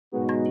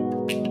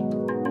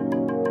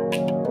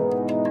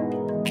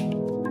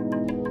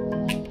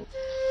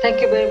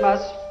Thank you very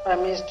much,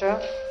 Prime Minister.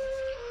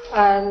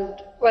 And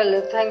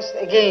well, thanks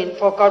again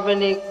for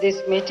convening this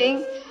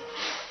meeting.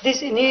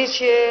 This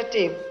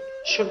initiative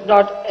should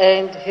not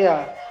end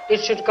here.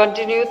 It should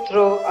continue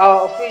through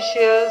our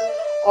officials,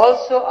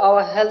 also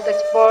our health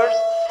experts.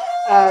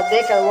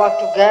 They can work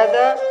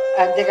together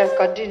and they can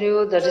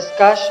continue the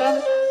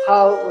discussion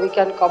how we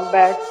can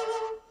combat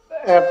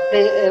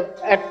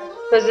at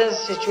present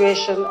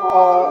situation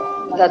or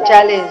the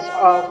challenge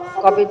of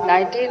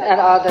COVID-19 and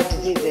other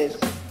diseases.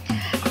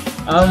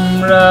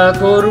 Amra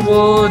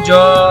Korbo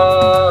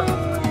joy,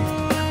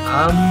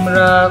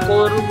 Amra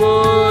Korbo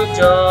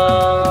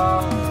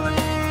joy,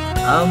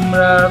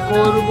 Amra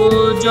Korbo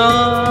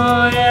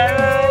joy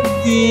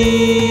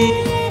ekdin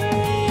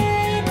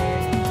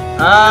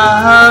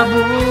আহা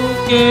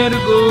বুকের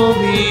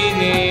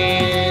গভীরে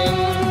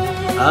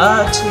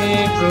আছে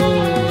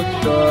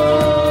প্রত্যয়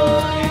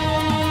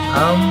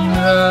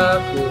আমরা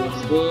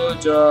করব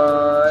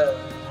জয়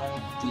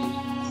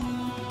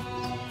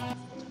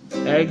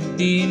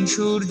একদিন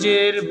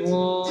সূর্যের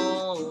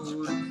ভোর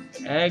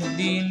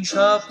একদিন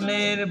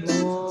স্বপ্নের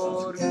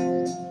ভোর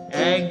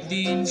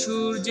একদিন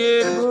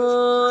সূর্যের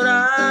ভোর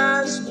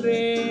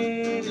আসবে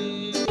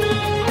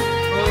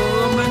ও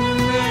মন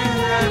মে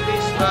হ্যায়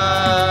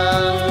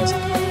বিশ্বাস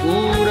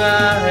पूरा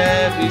है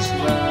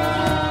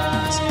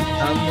विश्वास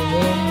हम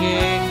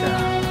होंगे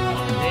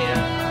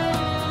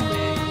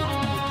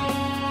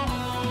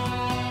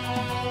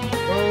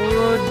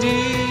Oh,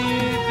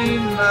 deep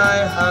in my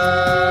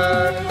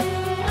heart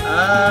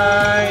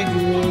I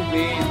do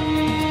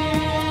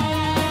believe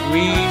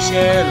we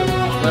shall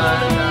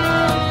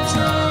overcome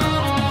someday.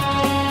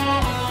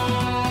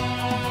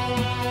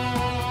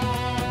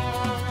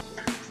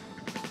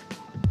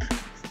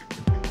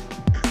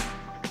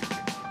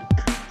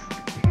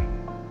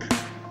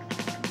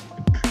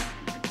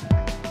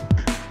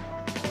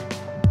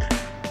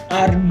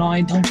 আর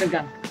নয় ধ্বংসের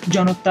গান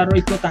জনতার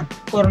ঐক্যতান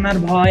করোনার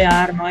ভয়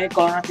আর নয়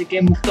করোনা থেকে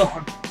মুক্ত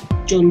হন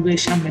চলবে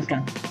সামনের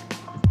গান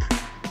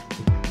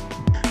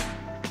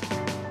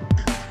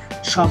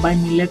সবাই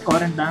মিলে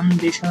করেন দান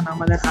দেশ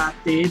আমাদের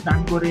হাতে দান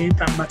করে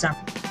প্রাণ বাঁচান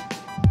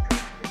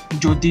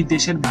যদি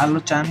দেশের ভালো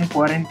চান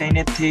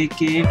কোয়ারেন্টাইনের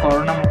থেকে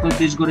করোনা মুক্ত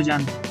দেশ গড়ে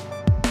যান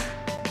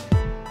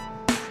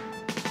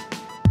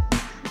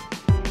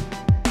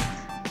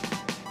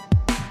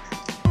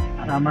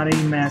আর আমার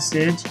এই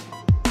মেসেজ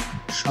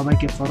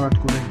সবাইকে ফরওয়ার্ড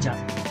করে যান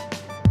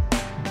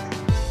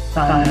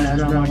তাহলে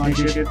আমাদের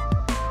দেশের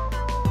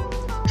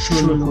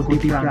 16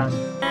 কোটি প্রাণ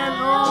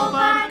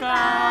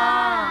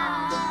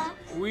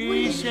We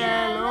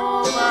shall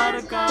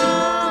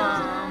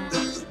overcome.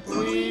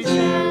 We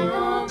shall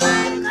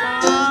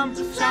overcome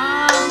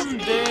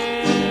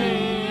someday.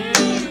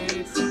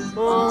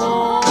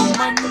 Oh,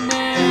 मन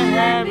में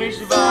है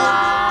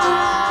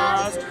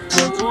विश्वास,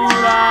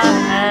 पूरा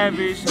है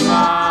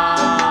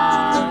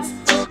विश्वास.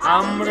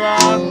 আমরা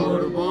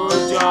করব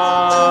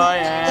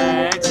জয়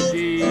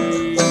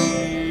একদিন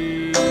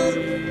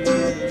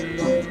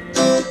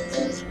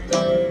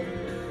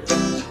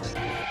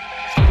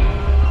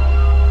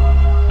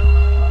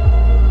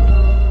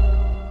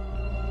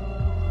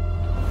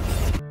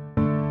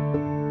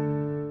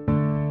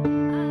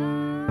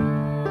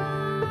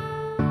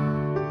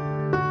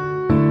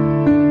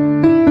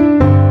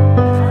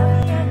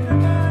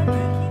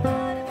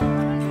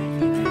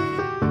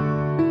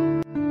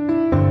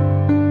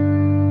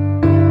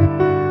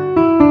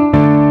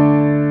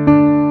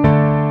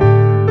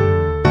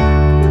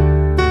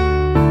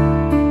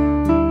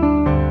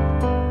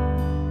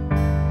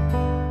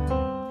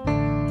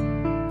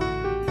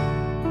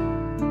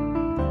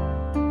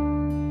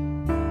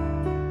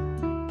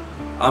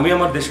আমি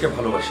আমার দেশকে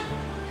ভালোবাসি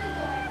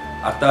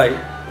আর তাই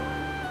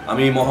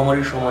আমি এই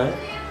মহামারীর সময়ে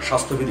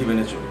স্বাস্থ্যবিধি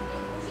মেনে চলি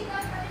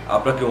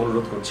আপনাকে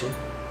অনুরোধ করছি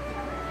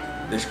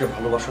দেশকে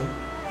ভালোবাসুন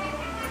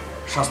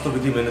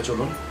স্বাস্থ্যবিধি মেনে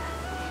চলুন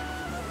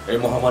এই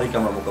মহামারীকে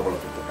আমরা মোকাবিলা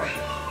করতে পারব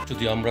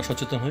যদি আমরা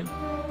সচেতন হই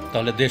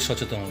তাহলে দেশ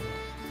সচেতন হবে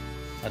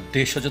আর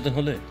দেশ সচেতন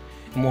হলে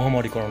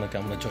মহামারী করোনাকে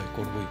আমরা জয়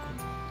করবই করব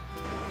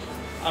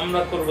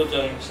আমরা করব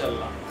জয়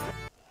ইনশাআল্লাহ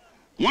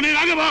মনে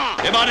রাখবা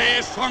এবারে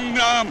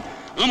সংগ্রাম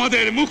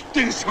আমাদের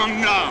মুক্তির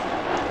সংগ্রাম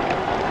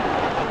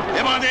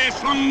এবারে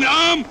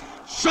সংগ্রাম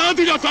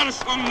স্বাধীনতার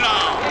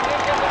সংগ্রাম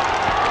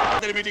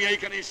আমাদের মিটিং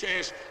এইখানেই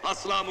শেষ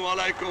আসসালামু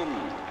আলাইকুম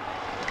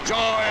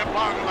জয়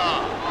Bangla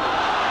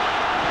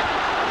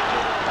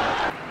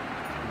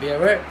Be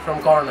away from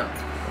corona.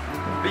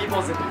 Be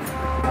positive.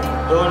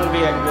 Don't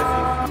be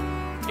aggressive.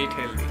 Eat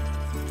healthy.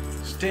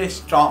 Stay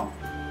strong.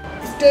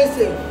 Stay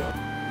safe.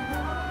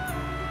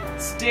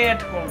 Stay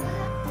at home.